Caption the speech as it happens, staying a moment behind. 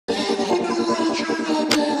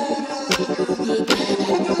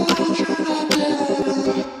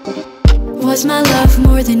Was my love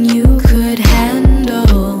more than you could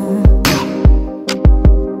handle?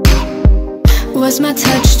 Was my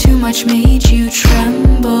touch too much, made you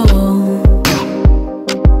tremble?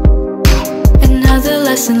 Another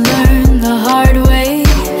lesson learned the hard way,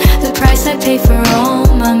 the price I pay for all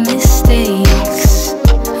my mistakes.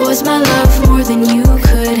 Was my love more than you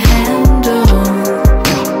could handle?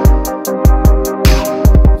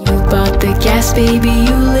 You bought the gas, baby,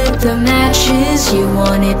 you lit the matches. You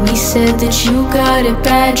wanted me, said that you got it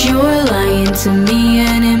bad. You're lying to me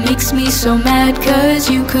and it makes me so mad, 'cause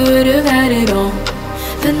you could have had it all.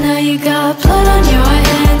 But now you got blood on your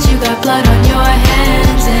hands, you got blood on your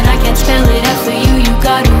hands, and I can't spell it out for you, you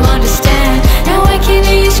got to understand. Now I can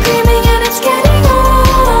hear you screaming and it's getting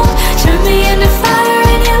old. Turn me into fire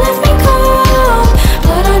and you left me cold.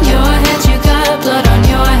 Blood on your hands, you got blood on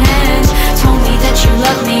your hands. Told me that you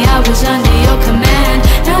loved me, I was under your command.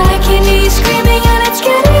 Now I can hear you screaming and it's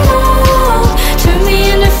getting old. Turn me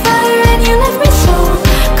into fire and you left me so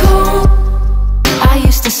cold. I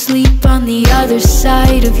used to sleep on the other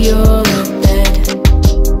side of your bed.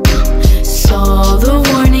 Saw the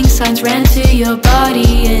warning signs, ran to your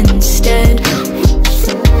body instead.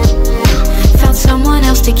 Found someone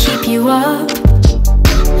else to keep you up.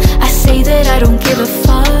 I say that I don't give a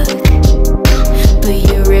fuck, but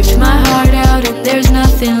you ripped my heart out and there's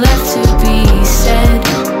nothing left to be said.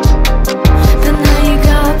 But now you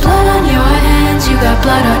got blood on your hands, you got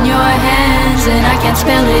blood on your hands, and I can't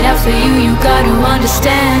spell it out for you, you got to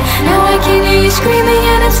understand. Now I can hear you screaming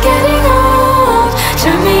and it's getting old.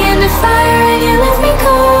 Turn me into fire and you left me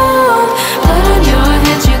cold. Blood on your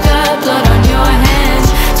hands, you got blood on your hands.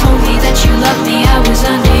 Told me that you loved me, I was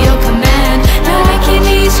under your command. Now I can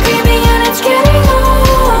hear you screaming and it's getting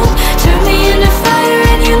old. Turn me into fire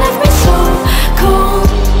and you left me so cold.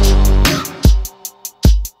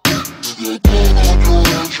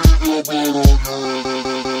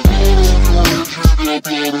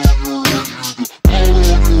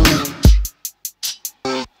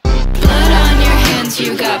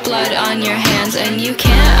 You got blood on your hands, and you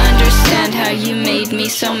can't understand how you made me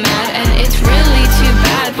so mad. And it's really too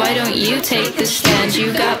bad, why don't you take the stand?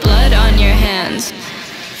 You got blood on your hands.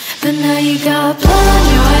 But now you got blood on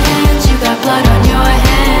your hands, you got blood on your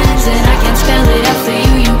hands, and I can't spell it out for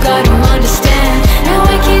you, you got to understand.